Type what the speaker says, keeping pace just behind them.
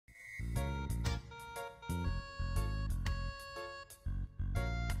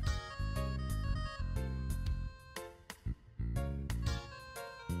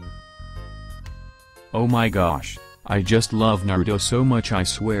Oh my gosh, I just love Naruto so much, I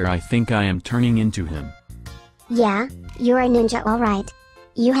swear I think I am turning into him. Yeah, you're a ninja alright.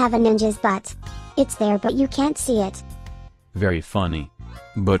 You have a ninja's butt. It's there but you can't see it. Very funny.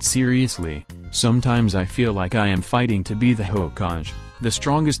 But seriously, sometimes I feel like I am fighting to be the Hokage, the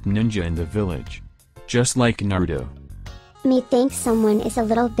strongest ninja in the village. Just like Naruto. Me thinks someone is a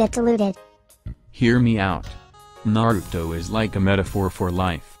little bit deluded. Hear me out. Naruto is like a metaphor for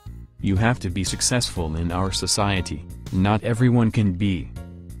life. You have to be successful in our society, not everyone can be.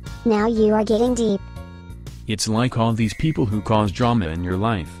 Now you are getting deep. It's like all these people who cause drama in your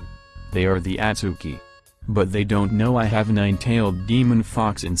life. They are the Atsuki. But they don't know I have a nine-tailed demon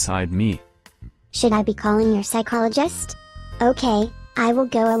fox inside me. Should I be calling your psychologist? Okay, I will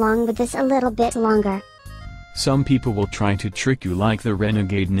go along with this a little bit longer. Some people will try to trick you like the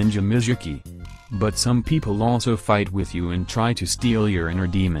renegade ninja Mizuki. But some people also fight with you and try to steal your inner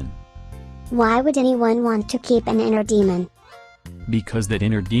demon. Why would anyone want to keep an inner demon? Because that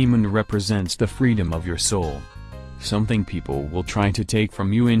inner demon represents the freedom of your soul. Something people will try to take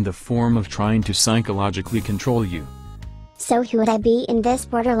from you in the form of trying to psychologically control you. So who would I be in this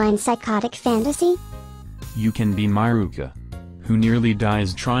borderline psychotic fantasy? You can be Miruka, who nearly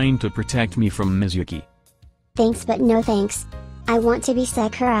dies trying to protect me from Mizuki. Thanks but no thanks. I want to be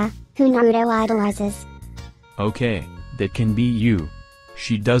Sakura, who Naruto idolizes. Okay, that can be you.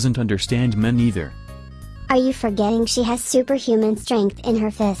 She doesn't understand men either. Are you forgetting she has superhuman strength in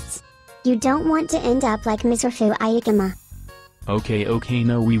her fists? You don't want to end up like Mizuki Ayakama. Okay,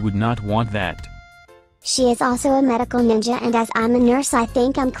 no, we would not want that. She is also a medical ninja, and as I'm a nurse I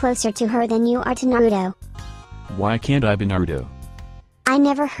think I'm closer to her than you are to Naruto. Why can't I be Naruto? I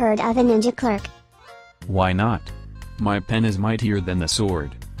never heard of a ninja clerk. Why not? My pen is mightier than the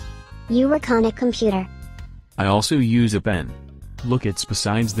sword. You work on a computer. I also use a pen. Look, it's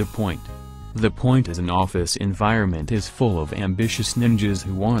besides the point. The point is an office environment is full of ambitious ninjas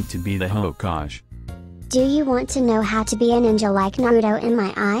who want to be the Hokage. Do you want to know how to be a ninja like Naruto in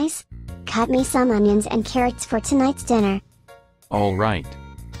my eyes? Cut me some onions and carrots for tonight's dinner. Alright.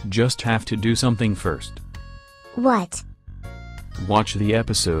 Just have to do something first. What? Watch the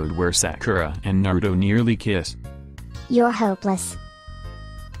episode where Sakura and Naruto nearly kiss. You're hopeless.